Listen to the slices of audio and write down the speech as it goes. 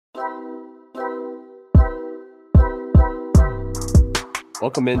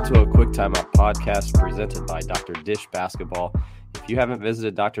Welcome into a Quick Timeout podcast presented by Dr. Dish Basketball. If you haven't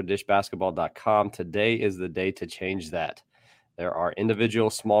visited drdishbasketball.com, today is the day to change that. There are individual,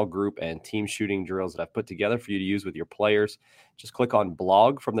 small group, and team shooting drills that I've put together for you to use with your players. Just click on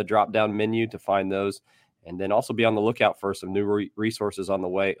blog from the drop-down menu to find those, and then also be on the lookout for some new resources on the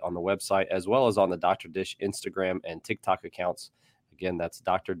way on the website, as well as on the Dr. Dish Instagram and TikTok accounts. Again, that's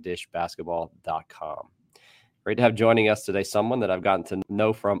drdishbasketball.com. Great to have joining us today someone that I've gotten to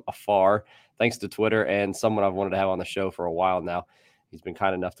know from afar, thanks to Twitter, and someone I've wanted to have on the show for a while now. He's been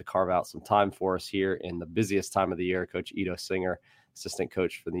kind enough to carve out some time for us here in the busiest time of the year. Coach Ito Singer, assistant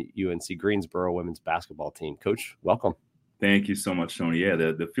coach for the UNC Greensboro women's basketball team. Coach, welcome. Thank you so much, Tony. Yeah,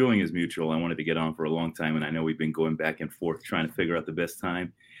 the feeling is mutual. I wanted to get on for a long time, and I know we've been going back and forth trying to figure out the best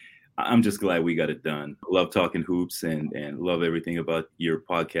time. I'm just glad we got it done. Love talking hoops and love everything about your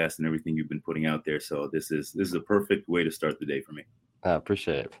podcast and everything you've been putting out there. So this is a perfect way to start the day for me. I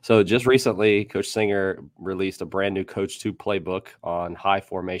appreciate it. So just recently, Coach Singer released a brand new Coach 2 playbook on high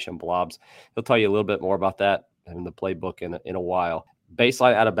formation blobs. He'll tell you a little bit more about that in the playbook in a while.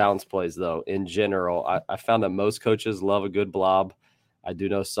 Baseline out of bounds plays, though, in general, I found that most coaches love a good blob. I do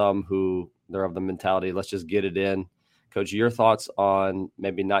know some who they're of the mentality, let's just get it in. Coach, your thoughts on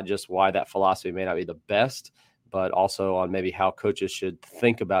maybe not just why that philosophy may not be the best, but also on maybe how coaches should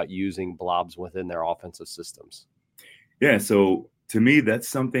think about using blobs within their offensive systems. Yeah, so to me, that's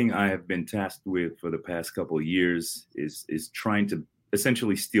something I have been tasked with for the past couple of years is trying to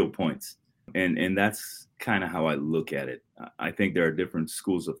essentially steal points. And that's kind of how I look at it. I think there are different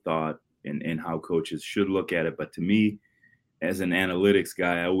schools of thought in how coaches should look at it. But to me, as an analytics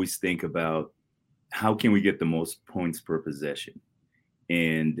guy, I always think about how can we get the most points per possession?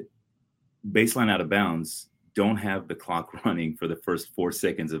 And baseline out of bounds don't have the clock running for the first 4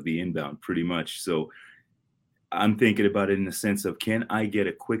 seconds of the inbound pretty much. So I'm thinking about it in the sense of, can I get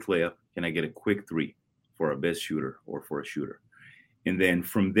a quick layup? Can I get a quick three for a best shooter or for a shooter? And then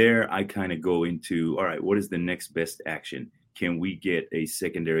from there, I kind of go into, all right, what is the next best action? Can we get a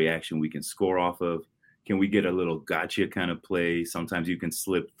secondary action we can score off of? Can we get a little gotcha kind of play? Sometimes you can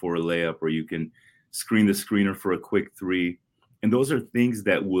slip for a layup or you can screen the screener for a quick three. And those are things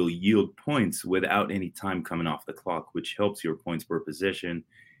that will yield points without any time coming off the clock, which helps your points per possession.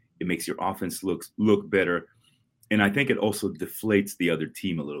 It makes your offense look better. And I think it also deflates the other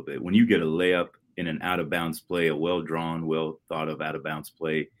team a little bit. When you get a layup in an out-of-bounds play, a well-drawn, well-thought-of out-of-bounds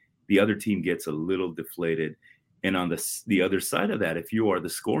play, the other team gets a little deflated. And on the other side of that, if you are the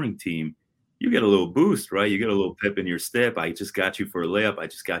scoring team, you get a little boost, right? You get a little pep in your step. I just got you for a layup. I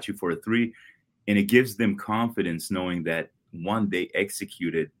just got you for a three. And it gives them confidence knowing that, one, they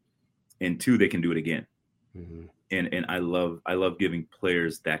executed, and two, they can do it again. Mm-hmm. And I love giving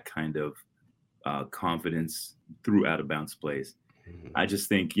players that kind of confidence through out-of-bounds plays. Mm-hmm. I just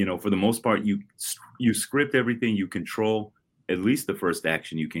think, for the most part, you script everything, you control at least the first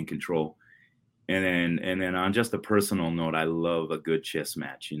action you can control. And then on just a personal note, I love a good chess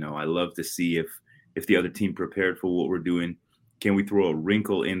match. I love to see if the other team prepared for what we're doing. Can we throw a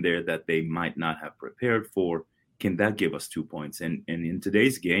wrinkle in there that they might not have prepared for? Can that give us 2 points? And in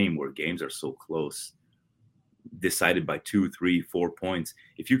today's game, where games are so close, decided by 2, 3, 4 points,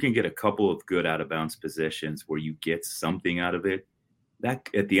 if you can get a couple of good out-of-bounds possessions where you get something out of it, that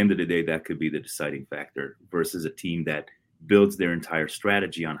at the end of the day, that could be the deciding factor versus a team that builds their entire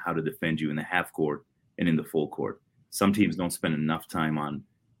strategy on how to defend you in the half court and in the full court. Some teams don't spend enough time on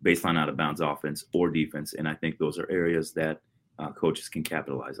baseline out-of-bounds offense or defense, and I think those are areas that coaches can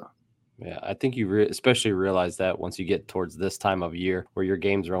capitalize on. Yeah, I think you especially realize that once you get towards this time of year where your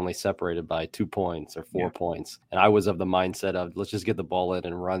games are only separated by 2 points or 4 points. And I was of the mindset of, let's just get the ball in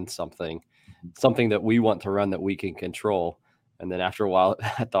and run something that we want to run that we can control. And then after a while,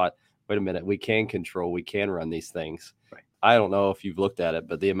 I thought, wait a minute, we can run these things. Right. I don't know if you've looked at it,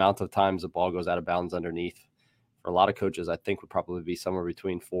 but the amount of times the ball goes out of bounds underneath for a lot of coaches, I think would probably be somewhere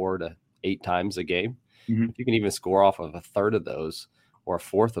between 4 to 8 times a game. Mm-hmm. If you can even score off of a third of those or a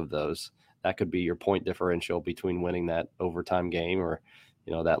fourth of those, that could be your point differential between winning that overtime game or,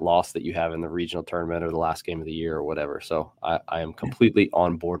 that loss that you have in the regional tournament or the last game of the year or whatever. So I am completely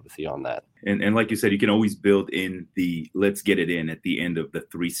on board with you on that. And like you said, you can always build in the let's get it in at the end of the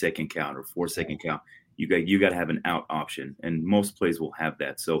 3-second count or 4-second count. You got to have an out option, and most plays will have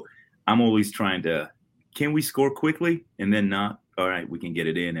that. So I'm always trying to, can we score quickly? And then not, all right, we can get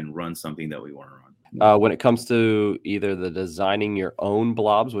it in and run something that we want to run. When it comes to either the designing your own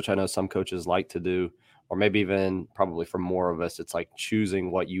blobs, which I know some coaches like to do, or maybe even probably for more of us, it's like choosing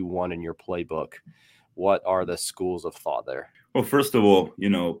what you want in your playbook. What are the schools of thought there? Well, first of all,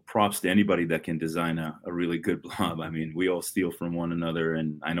 props to anybody that can design a really good blob. I mean, we all steal from one another.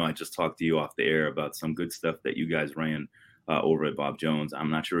 And I know I just talked to you off the air about some good stuff that you guys ran over at Bob Jones. I'm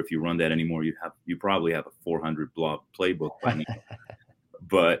not sure if you run that anymore. You probably have a 400 blob playbook by now.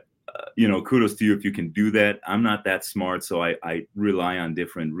 But, kudos to you if you can do that. I'm not that smart, so I rely on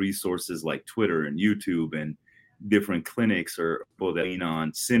different resources like Twitter and YouTube and different clinics or people that lean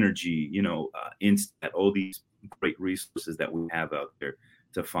on Synergy, Instat, all these great resources that we have out there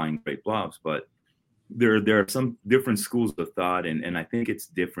to find great blobs. But there are some different schools of thought, and I think it's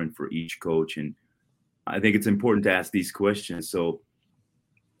different for each coach. And I think it's important to ask these questions. So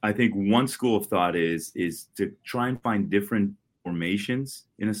I think one school of thought is to try and find different formations,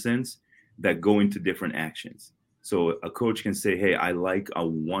 in a sense, that go into different actions. So a coach can say, hey, I like a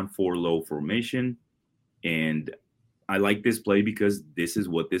 1-4 low formation, and I like this play because this is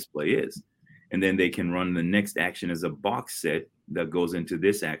what this play is. And then they can run the next action as a box set that goes into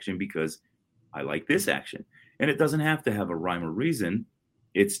this action because I like this action. And it doesn't have to have a rhyme or reason.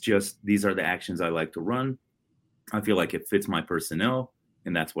 It's just, these are the actions I like to run. I feel like it fits my personnel,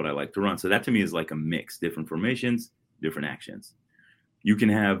 and that's what I like to run. So that to me is like a mix, different formations, different actions. You can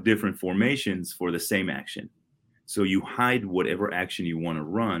have different formations for the same action. So you hide whatever action you want to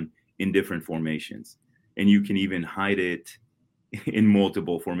run in different formations. And you can even hide it in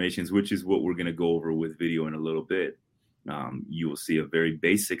multiple formations, which is what we're going to go over with video in a little bit. You will see a very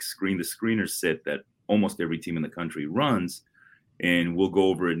basic screen-to-screener set that almost every team in the country runs. And we'll go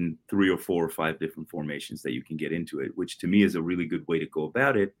over it in 3 or 4 or 5 different formations that you can get into it, which to me is a really good way to go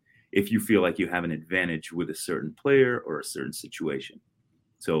about it if you feel like you have an advantage with a certain player or a certain situation.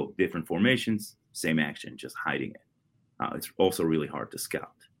 So different formations, same action, just hiding it. It's also really hard to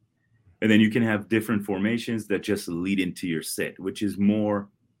scout. And then you can have different formations that just lead into your set, which is more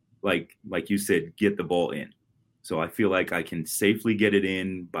like you said, get the ball in. So I feel like I can safely get it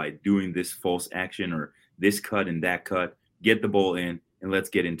in by doing this false action or this cut and that cut, get the ball in, and let's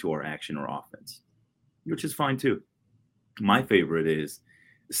get into our action or offense, which is fine too. My favorite is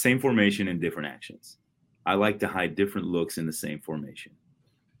the same formation and different actions. I like to hide different looks in the same formation.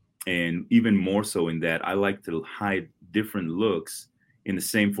 And even more so in that, I like to hide different looks in the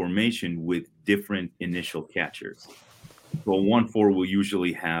same formation with different initial catchers. So 1-4 will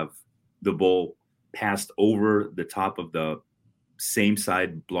usually have the ball passed over the top of the same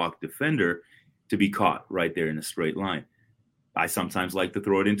side block defender to be caught right there in a straight line. I sometimes like to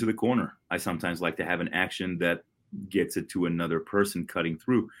throw it into the corner. I sometimes like to have an action that gets it to another person cutting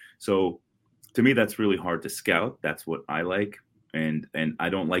through. So to me, that's really hard to scout. That's what I like. And I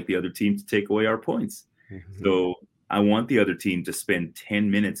don't like the other team to take away our points. Mm-hmm. So I want the other team to spend 10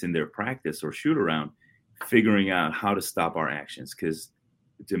 minutes in their practice or shoot around figuring out how to stop our actions. Because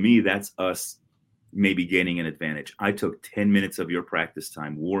to me, that's us maybe gaining an advantage. I took 10 minutes of your practice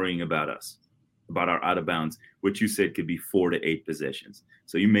time worrying about us, about our out of bounds, which you said could be 4 to 8 possessions.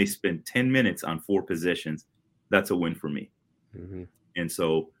 So you may spend 10 minutes on 4 possessions. That's a win for me. Mm-hmm. And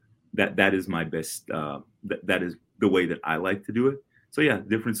so that is my best. That is the way that I like to do it. So yeah,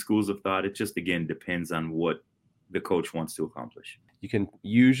 different schools of thought. It just, again, depends on what the coach wants to accomplish. You can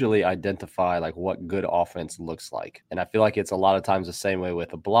usually identify like what good offense looks like. And I feel like it's a lot of times the same way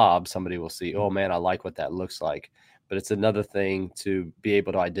with a blob. Somebody will see, oh man, I like what that looks like. But it's another thing to be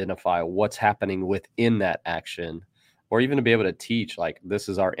able to identify what's happening within that action, or even to be able to teach, like, this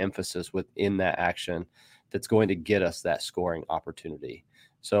is our emphasis within that action that's going to get us that scoring opportunity.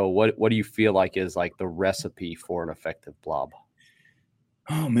 So what do you feel like is like the recipe for an effective blob?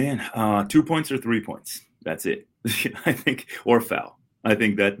 Oh man, 2 points or 3 points. That's it. I think, or foul. I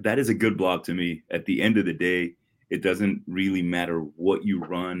think that is a good blob to me. At the end of the day, it doesn't really matter what you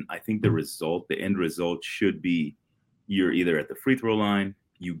run. I think the end result should be you're either at the free throw line,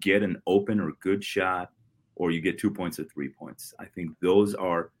 you get an open or good shot, or you get 2 points or 3 points. I think those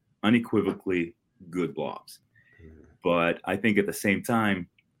are unequivocally good blobs. But I think at the same time,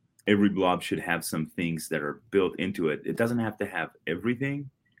 every blob should have some things that are built into it. It doesn't have to have everything,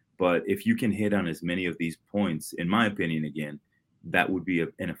 but if you can hit on as many of these points, in my opinion, again, that would be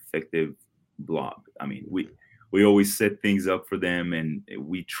an effective blob. I mean, we always set things up for them and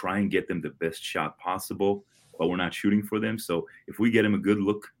we try and get them the best shot possible, but we're not shooting for them. So if we get them a good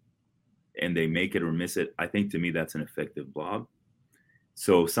look and they make it or miss it, I think to me that's an effective blob.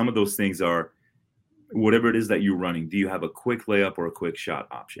 So some of those things are, whatever it is that you're running, do you have a quick layup or a quick shot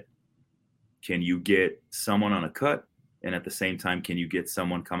option? Can you get someone on a cut? And at the same time, can you get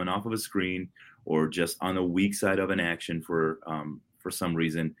someone coming off of a screen or just on the weak side of an action for some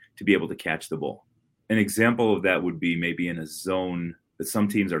reason to be able to catch the ball? An example of that would be maybe in a zone that some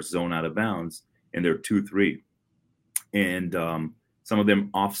teams are zone out of bounds and they're 2-3. and some of them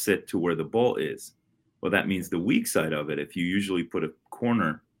offset to where the ball is. Well, that means the weak side of it, if you usually put a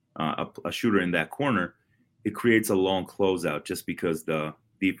corner, a shooter in that corner, it creates a long closeout just because the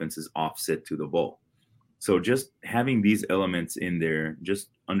defense is offset to the ball. So just having these elements in there, just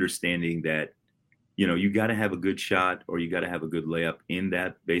understanding that, you got to have a good shot or you got to have a good layup in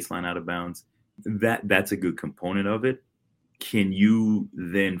that baseline out of bounds. That's a good component of it. Can you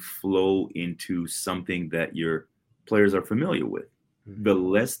then flow into something that your players are familiar with? The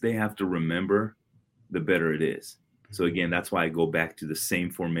less they have to remember, the better it is. So again, that's why I go back to the same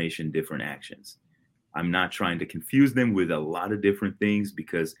formation, different actions. I'm not trying to confuse them with a lot of different things,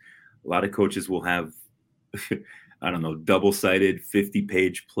 because a lot of coaches will have, I don't know, double-sided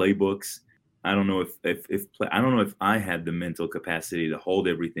 50-page playbooks. I don't know if I had the mental capacity to hold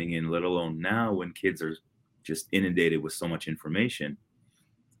everything in, let alone now when kids are just inundated with so much information.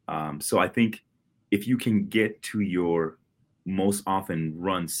 So I think if you can get to your most often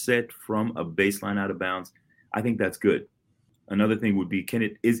run set from a baseline out of bounds, I think that's good. Another thing would be,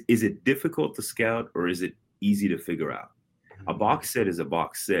 is it difficult to scout or is it easy to figure out? A box set is a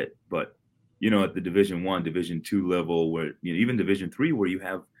box set, but at the Division I, Division II level, where even Division III, where you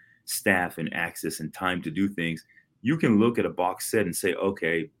have staff and access and time to do things, you can look at a box set and say,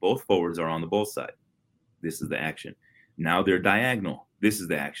 okay, both forwards are on the ball side. This is the action. Now they're diagonal. This is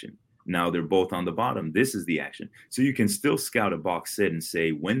the action. Now they're both on the bottom. This is the action. So you can still scout a box set and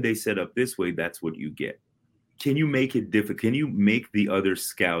say, when they set up this way, that's what you get. Can you make it difficult? Can you make the other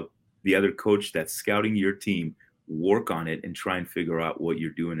scout, the other coach that's scouting your team, work on it and try and figure out what you're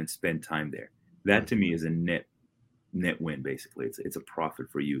doing and spend time there? That to me is a net win, basically. It's a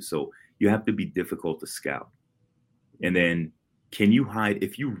profit for you. So you have to be difficult to scout. And then can you hide,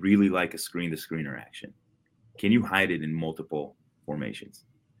 if you really like a screen-to-screener action, can you hide it in multiple formations?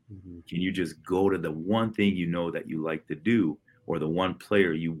 Can you just go to the one thing that you like to do, or the one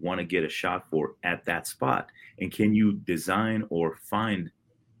player you want to get a shot for at that spot? And can you design or find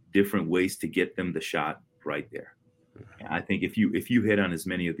different ways to get them the shot right there? And I think if you hit on as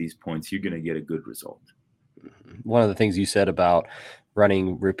many of these points, you're going to get a good result. One of the things you said about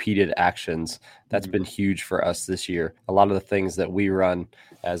running repeated actions, that's been huge for us this year. A lot of the things that we run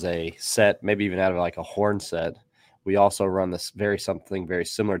as a set, maybe even out of like a horn set, we also run something very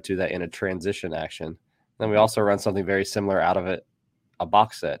similar to that in a transition action. Then we also run something very similar out of a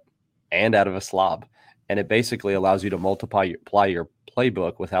box set and out of a slob. And it basically allows you to apply your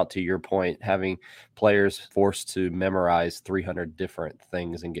playbook without, to your point, having players forced to memorize 300 different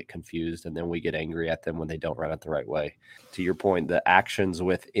things and get confused. And then we get angry at them when they don't run it the right way. To your point, the actions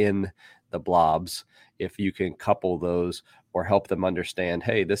within the blobs, if you can couple those or help them understand,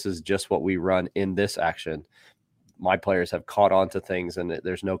 hey, this is just what we run in this action. My players have caught on to things and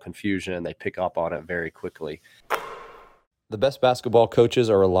there's no confusion and they pick up on it very quickly. The best basketball coaches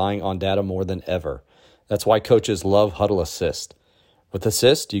are relying on data more than ever. That's why coaches love Huddle Assist. With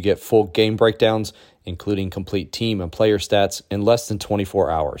Assist, you get full game breakdowns, including complete team and player stats, in less than 24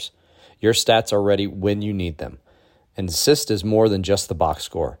 hours. Your stats are ready when you need them. And Assist is more than just the box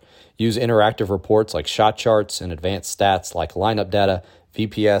score. Use interactive reports like shot charts and advanced stats like lineup data,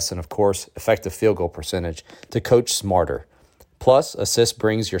 VPS, and of course, effective field goal percentage to coach smarter. Plus, Assist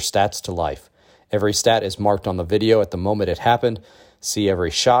brings your stats to life. Every stat is marked on the video at the moment it happened. See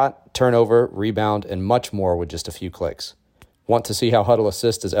every shot, turnover, rebound, and much more with just a few clicks. Want to see how Huddle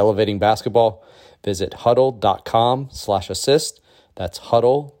Assist is elevating basketball? Visit huddle.com/assist. That's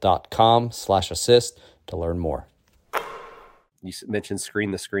huddle.com/assist to learn more. You mentioned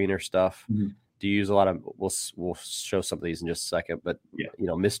screen the screener stuff. Mm-hmm. Do you use a lot of, we'll show some of these in just a second, but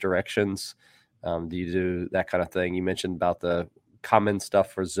misdirections. Do you do that kind of thing? You mentioned about the common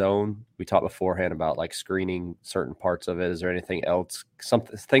stuff for zone. We talked beforehand about like screening certain parts of it. Is there anything else?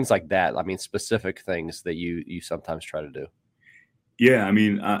 Things like that. I mean, specific things that you sometimes try to do. Yeah, I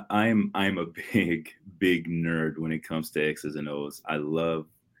mean, I'm a big nerd when it comes to X's and O's. I love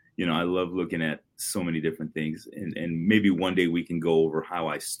looking at so many different things, and maybe one day we can go over how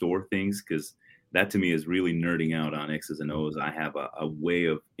I store things, because that to me is really nerding out on X's and O's. I have a way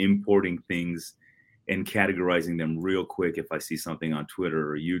of importing things and categorizing them real quick if I see something on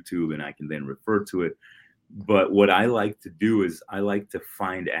Twitter or YouTube, and I can then refer to it. But what I like to do is I like to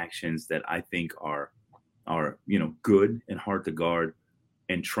find actions that I think are good and hard to guard,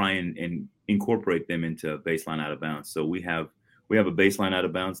 and try and incorporate them into baseline out of bounds. So we have a baseline out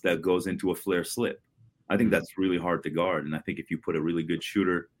of bounds that goes into a flare slip. I think that's really hard to guard. And I think if you put a really good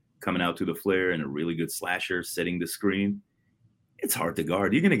shooter coming out to the flare and a really good slasher setting the screen, it's hard to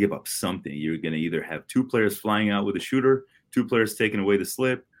guard. You're going to give up something. You're going to either have two players flying out with a shooter, two players taking away the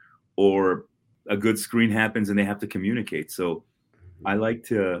slip, or a good screen happens and they have to communicate. So I like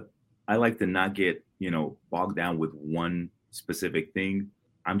to not get, bogged down with one specific thing.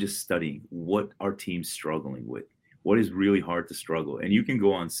 I'm just studying what are teams struggling with, what is really hard to struggle. And you can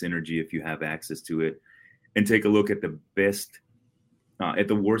go on Synergy if you have access to it and take a look at the best, at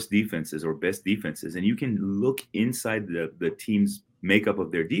the worst defenses or best defenses. And you can look inside the team's makeup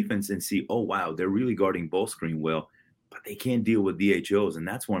of their defense and see, oh, wow, they're really guarding ball screen well, but they can't deal with DHOs. And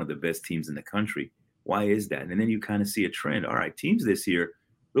that's one of the best teams in the country. Why is that? And then you kind of see a trend. All right, teams this year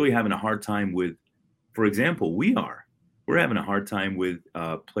really having a hard time with, for example, we're having a hard time with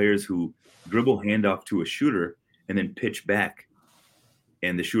players who dribble handoff to a shooter and then pitch back.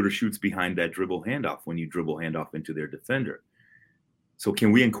 And the shooter shoots behind that dribble handoff when you dribble handoff into their defender. So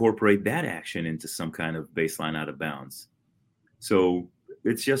can we incorporate that action into some kind of baseline out of bounds? So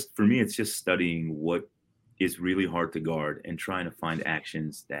it's just, for me, it's just studying what is really hard to guard and trying to find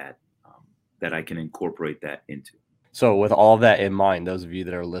actions that I can incorporate that into. So with all that in mind, those of you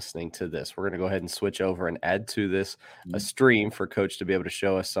that are listening to this, we're going to go ahead and switch over and add to this a stream for Coach to be able to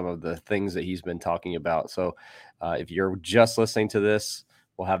show us some of the things that he's been talking about. So if you're just listening to this,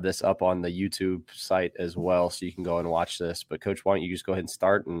 we'll have this up on the YouTube site as well, so you can go and watch this. But Coach, why don't you just go ahead and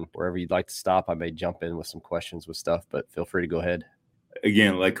start, and wherever you'd like to stop, I may jump in with some questions with stuff, but feel free to go ahead.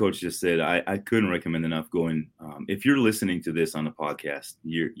 Again, like Coach just said, I couldn't recommend enough going. If you're listening to this on the podcast,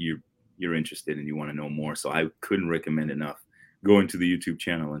 you're interested and you want to know more. So I couldn't recommend enough going to the YouTube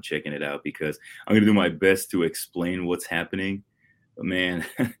channel and checking it out, because I'm going to do my best to explain what's happening. But man,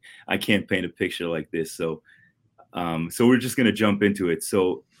 I can't paint a picture like this. So we're just going to jump into it.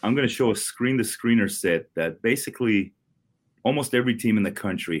 So I'm going to show a screen-to-screener set that basically almost every team in the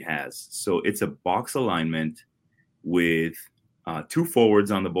country has. So it's a box alignment with 2 forwards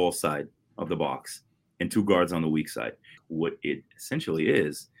on the ball side of the box and 2 guards on the weak side. What it essentially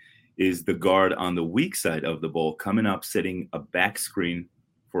is the guard on the weak side of the ball coming up, setting a back screen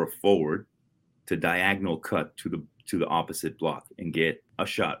for a forward to diagonal cut to the opposite block and get a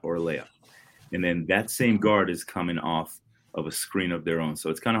shot or a layup. And then that same guard is coming off of a screen of their own. So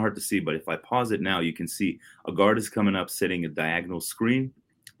it's kind of hard to see, but if I pause it now, you can see a guard is coming up, setting a diagonal screen.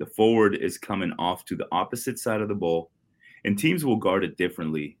 The forward is coming off to the opposite side of the ball. And teams will guard it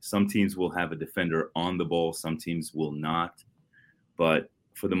differently. Some teams will have a defender on the ball. Some teams will not. But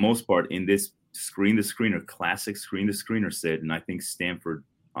for the most part, in this screen-to-screener, classic screen-to-screener set, and I think Stanford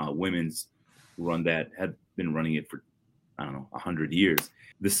women's had been running it for, 100 years.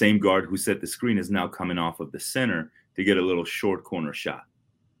 The same guard who set the screen is now coming off of the center to get a little short corner shot.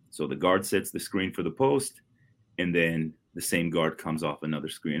 So the guard sets the screen for the post, and then the same guard comes off another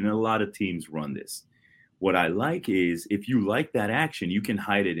screen. And a lot of teams run this. What I like is, if you like that action, you can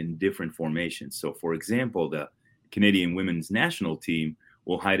hide it in different formations. So, for example, the Canadian women's national team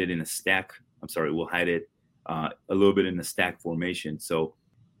will hide it in a stack. We'll hide it a little bit in a stack formation. So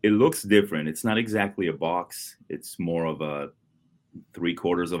it looks different. It's not exactly a box. It's more of a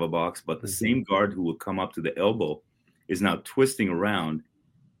 3/4 of a box. But the same guard who will come up to the elbow is now twisting around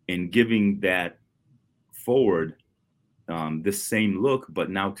and giving that forward the same look, but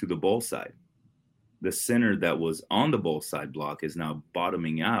now to the ball side. The center that was on the ball side block is now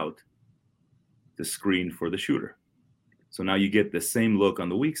bottoming out the screen for the shooter. So now you get the same look on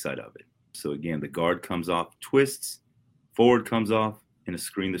the weak side of it. So again, the guard comes off, twists, forward comes off, and a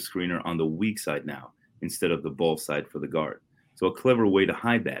screen-to-screener on the weak side now, instead of the ball side for the guard. So a clever way to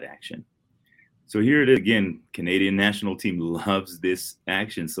hide that action. So here it is again, Canadian national team loves this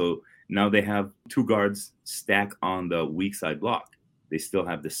action. So now they have 2 guards stack on the weak side block. They still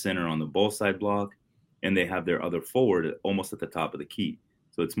have the center on the ball side block, and they have their other forward almost at the top of the key.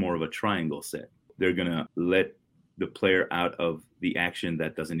 So it's more of a triangle set. They're going to let the player out of the action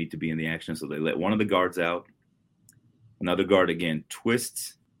that doesn't need to be in the action. So they let one of the guards out. Another guard again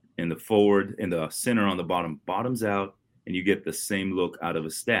twists, and the forward and the center on the bottoms out, and you get the same look out of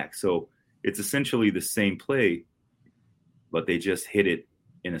a stack. So it's essentially the same play, but they just hit it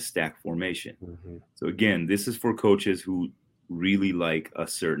in a stack formation. So again, this is for coaches who really like a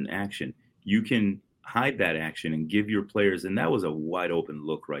certain action. You can hide that action and give your players, and that was a wide open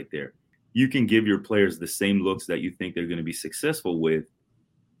look right there. You can give your players the same looks that you think they're going to be successful with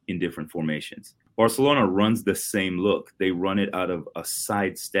in different formations. Barcelona runs the same look. They run it out of a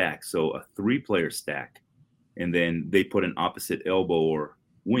side stack, so a 3-player stack, and then they put an opposite elbow or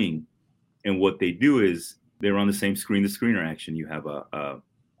wing. And what they do is they run the same screen-to-screener action. You have a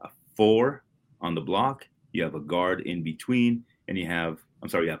 4 on the block, you have a guard in between, and you have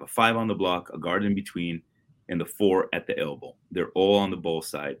a 5 on the block, a guard in between, and the 4 at the elbow. They're all on the ball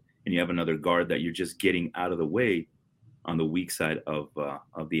side. And you have another guard that you're just getting out of the way on the weak side of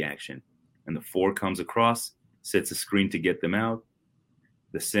the action. and the 4 comes across, sets a screen to get them out.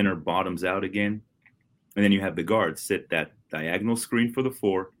 The center bottoms out again. And then you have the guard set that diagonal screen for the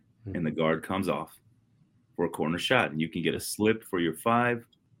 4, and the guard comes off for a corner shot. And you can get a slip for your 5.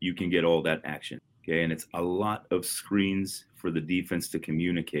 You can get all that action. Okay. And it's a lot of screens for the defense to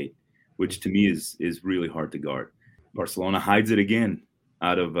communicate, which to me is really hard to guard. Barcelona hides it again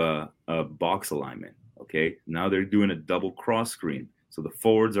out of a box alignment. Okay. Now they're doing a double cross screen. So the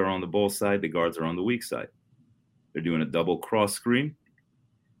forwards are on the ball side, the guards are on the weak side. They're doing a double cross screen.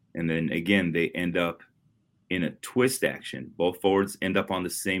 And then again, they end up in a twist action. Both forwards end up on the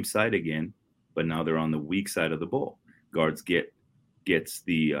same side again, but now they're on the weak side of the ball. Guards gets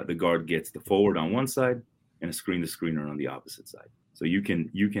the guard gets the forward on one side and a screen the screener on the opposite side. So you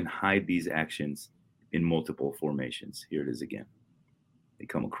can hide these actions in multiple formations. Here it is again. They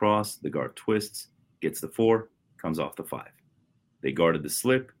come across, the guard twists, gets the 4, comes off the 5. They guarded the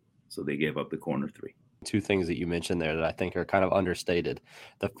slip, so they gave up the corner 3. Two things that you mentioned there that I think are kind of understated.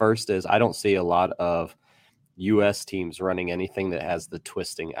 The first is I don't see a lot of U.S. teams running anything that has the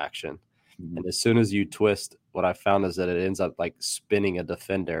twisting action. Mm-hmm. And as soon as you twist, what I found is that it ends up like spinning a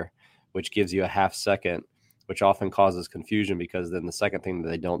defender, which gives you a half second, which often causes confusion because then the second thing that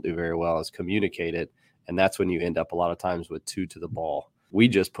they don't do very well is communicate it. And that's when you end up a lot of times with 2 to the ball. We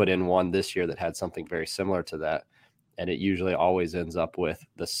just put in one this year that had something very similar to that. And it usually always ends up with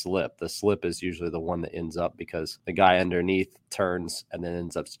the slip. The slip is usually the one that ends up because the guy underneath turns and then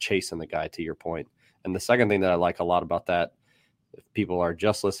ends up chasing the guy, to your point. And the second thing that I like a lot about that, if people are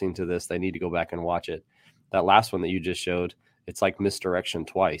just listening to this, they need to go back and watch it. That last one that you just showed, it's like misdirection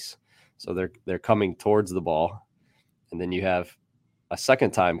twice. So they're coming towards the ball, and then you have a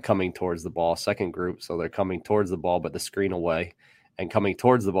second time coming towards the ball, second group. So they're coming towards the ball, but the screen away, and coming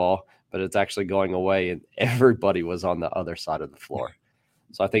towards the ball, but it's actually going away, and everybody was on the other side of the floor.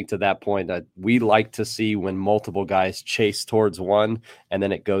 So I think to that point that we like to see when multiple guys chase towards one and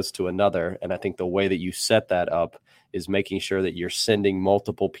then it goes to another. And I think the way that you set that up is making sure that you're sending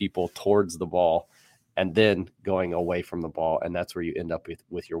multiple people towards the ball and then going away from the ball. And that's where you end up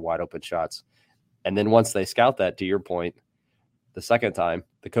with your wide open shots. And then once they scout that, to your point, the second time,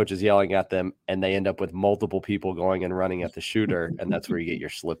 the coach is yelling at them and they end up with multiple people going and running at the shooter. And that's where you get your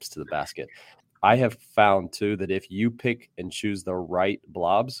slips to the basket. I have found, too, that if you pick and choose the right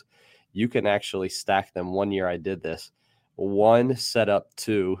blobs, you can actually stack them. One year I did this. 1 set up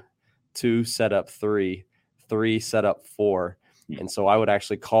 2, 2 set up 3, 3 set up 4. And so I would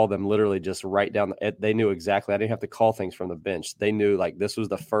actually call them literally just right down. They knew exactly. I didn't have to call things from the bench. They knew, like, this was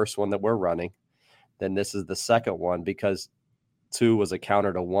the first one that we're running. Then this is the second one because 2 was a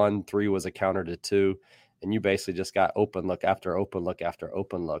counter to 1, 3 was a counter to 2. And you basically just got open look after open look after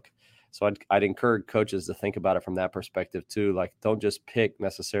open look. So I'd encourage coaches to think about it from that perspective too. Like, don't just pick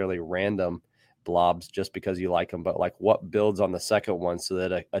necessarily random blobs just because you like them, but like what builds on the second one so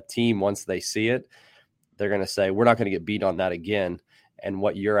that a team, once they see it, they're going to say, we're not going to get beat on that again. And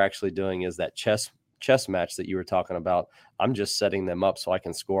what you're actually doing is that chess match that you were talking about. I'm just setting them up so I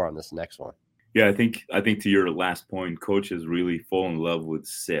can score on this next one. Yeah, I think to your last point, coaches really fall in love with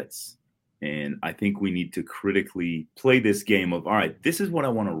sets. And I think we need to critically play this game of, all right, this is what I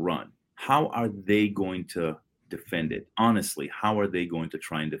want to run. How are they going to defend it? Honestly, how are they going to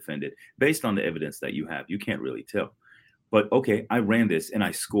try and defend it? Based on the evidence that you have, you can't really tell. But, okay, I ran this and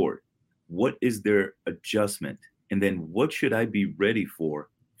I scored. What is their adjustment? And then what should I be ready for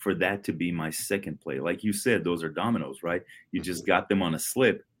that to be my second play? Like you said, those are dominoes, right? You just got them on a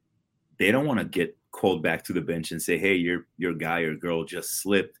slip. They don't want to get called back to the bench and say, hey, your guy or girl just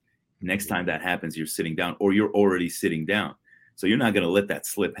slipped. Next time that happens, you're sitting down or you're already sitting down. So you're not going to let that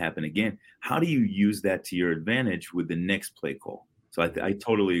slip happen again. How do you use that to your advantage with the next play call? So I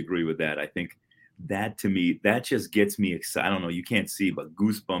totally agree with that. I think that, to me, that just gets me excited. I don't know, you can't see, but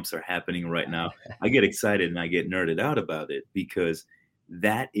goosebumps are happening right now. I get excited and I get nerded out about it because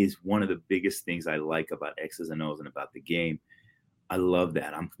that is one of the biggest things I like about X's and O's and about the game. I love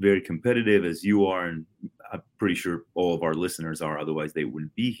that. I'm very competitive as you are, and I'm pretty sure all of our listeners are, otherwise they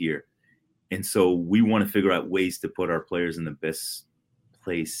wouldn't be here. And so we want to figure out ways to put our players in the best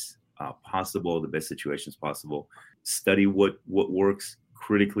place possible, the best situations possible, study what works,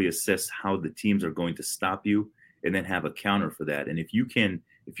 critically assess how the teams are going to stop you, and then have a counter for that. And if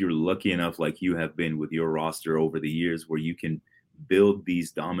you're lucky enough, like you have been with your roster over the years, where you can build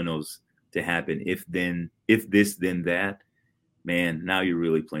these dominoes to happen, if this, then that, man, now you're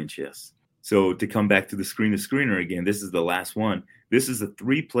really playing chess. So to come back to the screen to screener again, this is the last one. This is a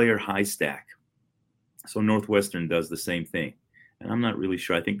 3-player high stack. So Northwestern does the same thing. And I'm not really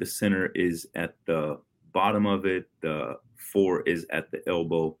sure. I think the center is at the bottom of it. The 4 is at the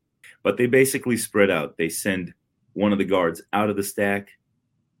elbow. But they basically spread out. They send one of the guards out of the stack.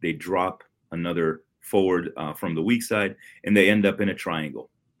 They drop another forward from the weak side, and they end up in a triangle.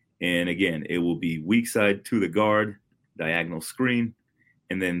 And again, it will be weak side to the guard, diagonal screen,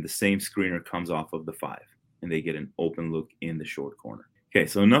 and then the same screener comes off of the 5, and they get an open look in the short corner. Okay,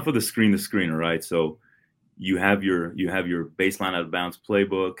 so enough of the screen to screener, right? So you have your baseline out of bounds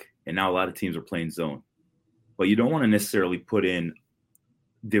playbook, and now a lot of teams are playing zone. But you don't want to necessarily put in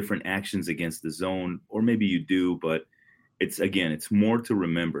different actions against the zone, or maybe you do, but it's more to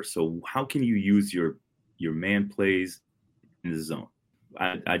remember. So how can you use your man plays in the zone?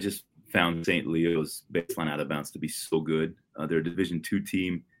 I just found St. Leo's baseline out of bounds to be so good. They're a Division II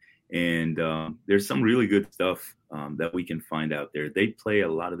team, and there's some really good stuff that we can find out there. They play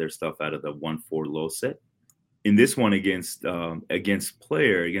a lot of their stuff out of the 1-4 low set. In this one against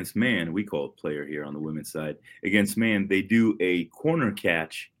man, we call it player here on the women's side. Against man, they do a corner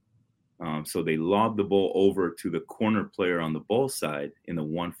catch. So they lob the ball over to the corner player on the ball side in the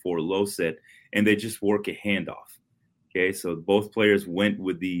 1-4 low set, and they just work a handoff. Okay, so both players went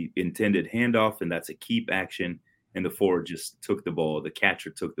with the intended handoff, and that's a keep action, and the forward just took the ball. The catcher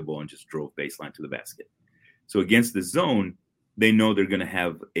took the ball and just drove baseline to the basket. So against the zone, they know they're going to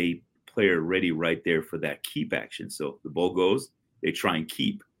have a player ready right there for that keep action. So the ball goes, they try and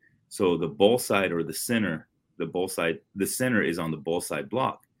keep. So the ball side or the center is on the ball side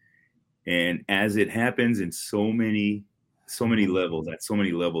block. And as it happens in so many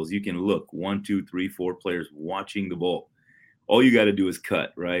levels, you can look 1, 2, 3, 4 players watching the ball. All you got to do is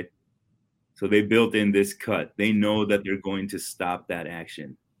cut, right? So they built in this cut. They know that they're going to stop that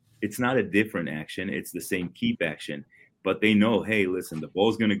action. It's not a different action. It's the same keep action, but they know, hey, listen, the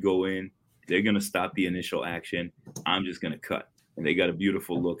ball's going to go in. They're going to stop the initial action. I'm just going to cut. And they got a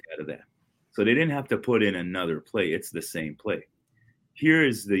beautiful look out of that. So they didn't have to put in another play. It's the same play. Here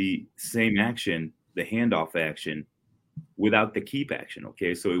is the same action, the handoff action, without the keep action.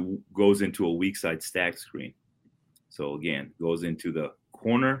 Okay, so it goes into a weak side stack screen. So again, goes into the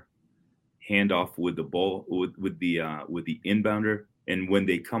corner, handoff with the ball with the inbounder, and when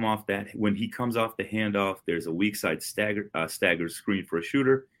he comes off the handoff, there's a weak side stagger screen for a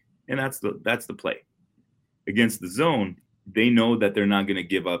shooter, and that's the play. Against the zone, they know that they're not going to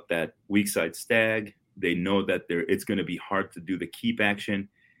give up that weak side stag. They know that it's going to be hard to do the keep action,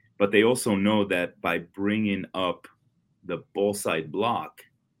 but they also know that by bringing up the ball side block,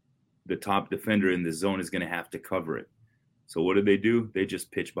 the top defender in the zone is going to have to cover it. So what do? They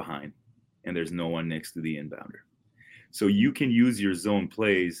just pitch behind, and there's no one next to the inbounder. So you can use your zone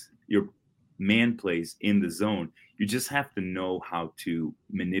plays, your man plays in the zone. You just have to know how to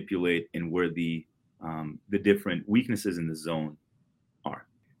manipulate and where the different weaknesses in the zone are.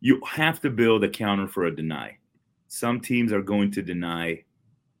 You have to build a counter for a deny. Some teams are going to deny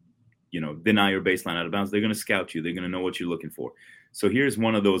your baseline out of bounds. They're going to scout you. They're going to know what you're looking for. So here's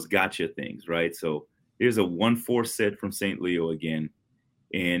one of those gotcha things, right? So here's a 1-4 set from St. Leo again,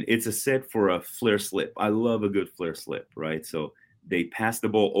 and it's a set for a flare slip. I love a good flare slip, right? So they pass the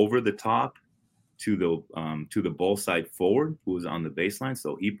ball over the top to the ball side forward who was on the baseline.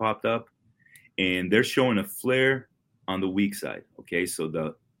 So he popped up, and they're showing a flare on the weak side. Okay, so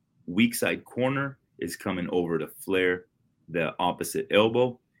the weak side corner is coming over to flare the opposite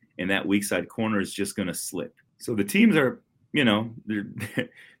elbow, and that weak side corner is just going to slip. So the teams are,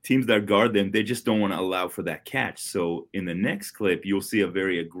 teams that guard them, they just don't want to allow for that catch. So in the next clip, you'll see a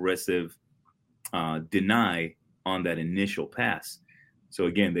very aggressive deny on that initial pass. So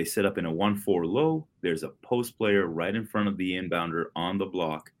again, they set up in a 1-4 low. There's a post player right in front of the inbounder on the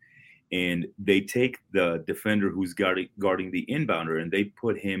block, and they take the defender who's guarding the inbounder, and they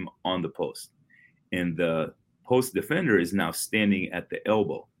put him on the post. And the post defender is now standing at the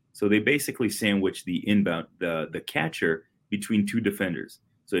elbow. So they basically sandwich the catcher between two defenders.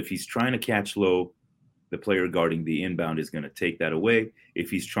 So if he's trying to catch low, the player guarding the inbound is going to take that away. If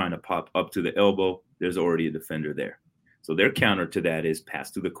he's trying to pop up to the elbow, there's already a defender there. So their counter to that is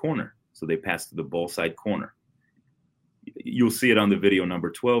pass to the corner. So they pass to the ball side corner. You'll see it on the video.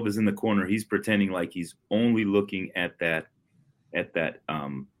 Number 12 is in the corner. He's pretending like he's only looking at that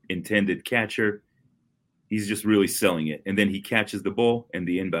intended catcher. He's just really selling it. And then he catches the ball, and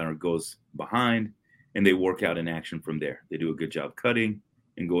the inbounder goes behind, and they work out an action from there. They do a good job cutting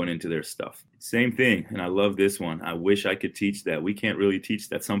and going into their stuff. Same thing, and I love this one. I wish I could teach that. We can't really teach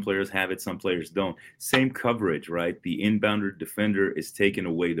that. Some players have it, some players don't. Same coverage, right? The inbounder defender is taking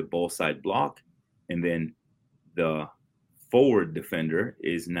away the ball side block, and then the forward defender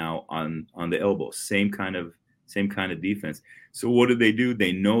is now on the elbow. Same kind of defense. So what do?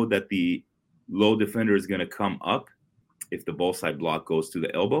 They know that the low defender is going to come up if the ball side block goes to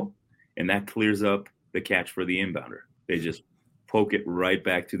the elbow, and that clears up the catch for the inbounder. They just poke it right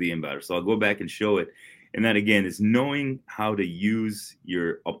back to the inbounder. So I'll go back and show it. And that, again, is knowing how to use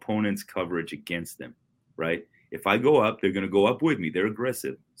your opponent's coverage against them, right? If I go up, they're going to go up with me. They're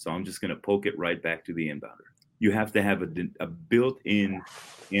aggressive. So I'm just going to poke it right back to the inbounder. You have to have a built-in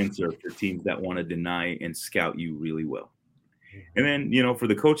answer for teams that want to deny and scout you really well. And then, for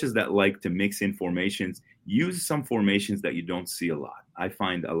the coaches that like to mix in formations, use some formations that you don't see a lot. I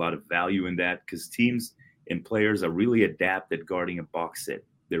find a lot of value in that because teams and players are really adept at guarding a box set.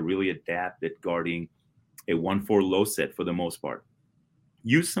 They're really adept at guarding a 1-4 low set for the most part.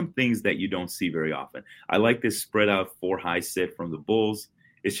 Use some things that you don't see very often. I like this spread out 4 high set from the Bulls.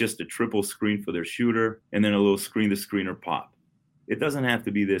 It's just a triple screen for their shooter and then a little screen to screener pop. It doesn't have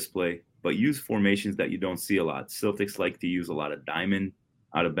to be this play, but use formations that you don't see a lot. Celtics like to use a lot of diamond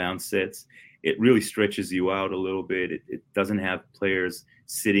out of bounds sets. It really stretches you out a little bit. It doesn't have players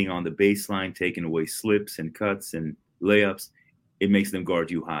sitting on the baseline, taking away slips and cuts and layups. It makes them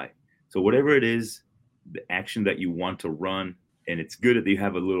guard you high. So whatever it is, the action that you want to run, and it's good that you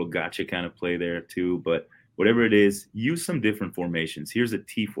have a little gotcha kind of play there too, but whatever it is, use some different formations. Here's a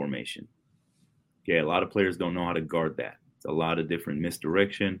T formation. Okay, a lot of players don't know how to guard that. It's a lot of different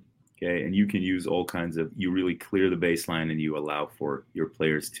misdirection. Okay, and you can use all kinds of, you really clear the baseline and you allow for your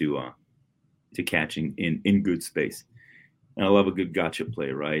players to catching in good space. And I love a good gotcha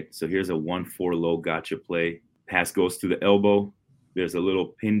play, right? So here's a 1-4 low gotcha play. Pass goes to the elbow. There's a little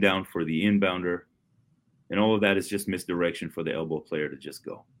pin down for the inbounder. And all of that is just misdirection for the elbow player to just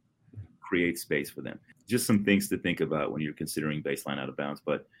go. Create space for them. Just some things to think about when you're considering baseline out of bounds.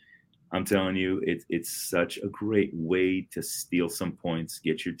 But I'm telling you, it's such a great way to steal some points,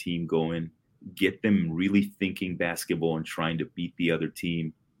 get your team going, get them really thinking basketball and trying to beat the other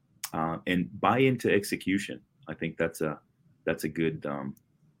team, and buy into execution. I think that's a good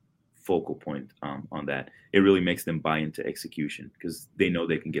focal point on that. It really makes them buy into execution because they know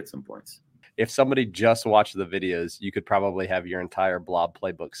they can get some points. If somebody just watched the videos, you could probably have your entire BLOB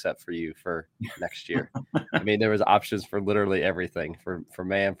playbook set for you for next year. I mean, there was options for literally everything, for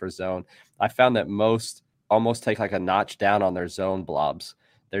man, for zone. I found that most almost take like a notch down on their zone blobs.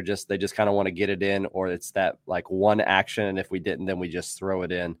 They just kind of want to get it in, or it's that like one action, and if we didn't, then we just throw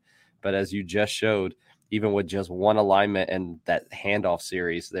it in. But as you just showed, even with just one alignment and that handoff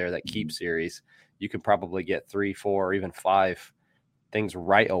series there, that keep series, you can probably get 3, 4, or even 5 things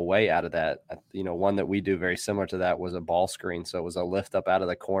right away out of that. One that we do very similar to that was a ball screen. So it was a lift up out of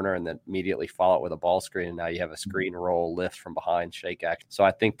the corner and then immediately follow it with a ball screen. And now you have a screen roll, lift from behind, shake action. So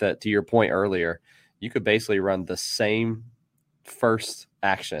I think that, to your point earlier, you could basically run the same first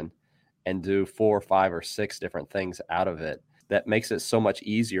action and do 4, 5, or 6 different things out of it. That makes it so much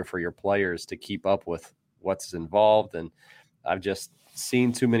easier for your players to keep up with what's involved. And I've just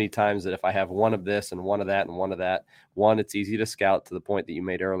seen too many times that if I have one of this and one of that and one of that, one, it's easy to scout to the point that you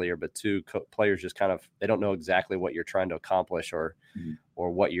made earlier, but 2, players just kind of, they don't know exactly what you're trying to accomplish or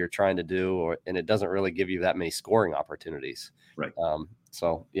what you're trying to do, and it doesn't really give you that many scoring opportunities. Right.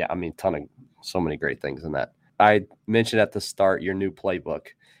 So yeah, I mean, so many great things in that. I mentioned at the start your new playbook.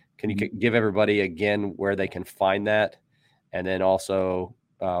 Can you give everybody again where they can find that, and then also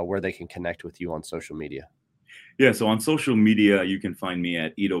where they can connect with you on social media? Yeah, so on social media, you can find me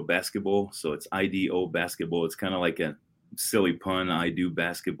at Ido Basketball. So it's IDO Basketball. It's kind of like a silly pun, I do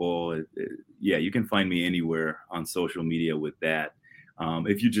basketball. Yeah, you can find me anywhere on social media with that.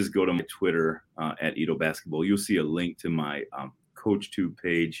 If you just go to my Twitter at Ido Basketball, you'll see a link to my CoachTube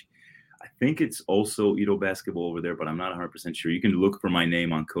page. I think it's also Ido Basketball over there, but I'm not 100% sure. You can look for my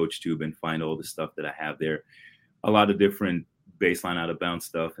name on CoachTube and find all the stuff that I have there. A lot of different baseline out of bounds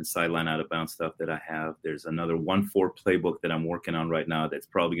stuff and sideline out of bounds stuff that I have. There's another 1-4 playbook that I'm working on right now. That's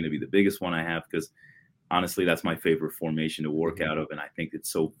probably going to be the biggest one I have because honestly, that's my favorite formation to work out of. And I think it's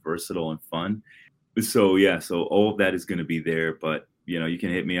so versatile and fun. So yeah, so all of that is going to be there, but you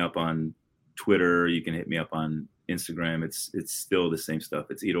can hit me up on Twitter. You can hit me up on Instagram. It's still the same stuff.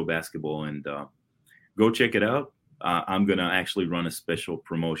 It's Ido Basketball, and go check it out. I'm going to actually run a special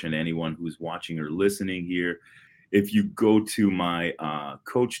promotion to anyone who's watching or listening here. If you go to my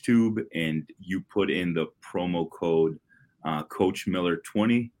CoachTube and you put in the promo code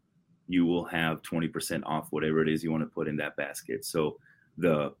CoachMiller20, you will have 20% off whatever it is you want to put in that basket. So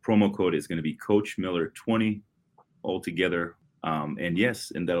the promo code is going to be CoachMiller20 altogether. And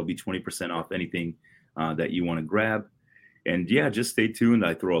that'll be 20% off anything that you want to grab. And yeah, just stay tuned.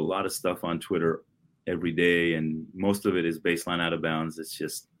 I throw a lot of stuff on Twitter every day, and most of it is baseline out of bounds. It's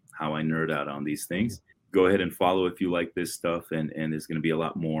just how I nerd out on these things. Go ahead and follow if you like this stuff, and there's going to be a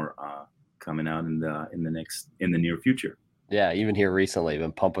lot more coming out in the near future. Yeah, even here recently, I've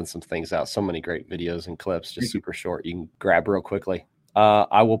been pumping some things out. So many great videos and clips, just super short. You can grab real quickly.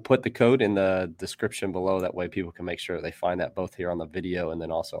 I will put the code in the description below. That way people can make sure they find that both here on the video and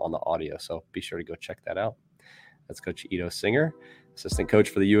then also on the audio. So be sure to go check that out. That's Coach Ito Singer, assistant coach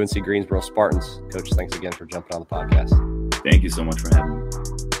for the UNC Greensboro Spartans. Coach, thanks again for jumping on the podcast. Thank you so much for having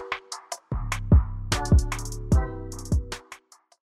me.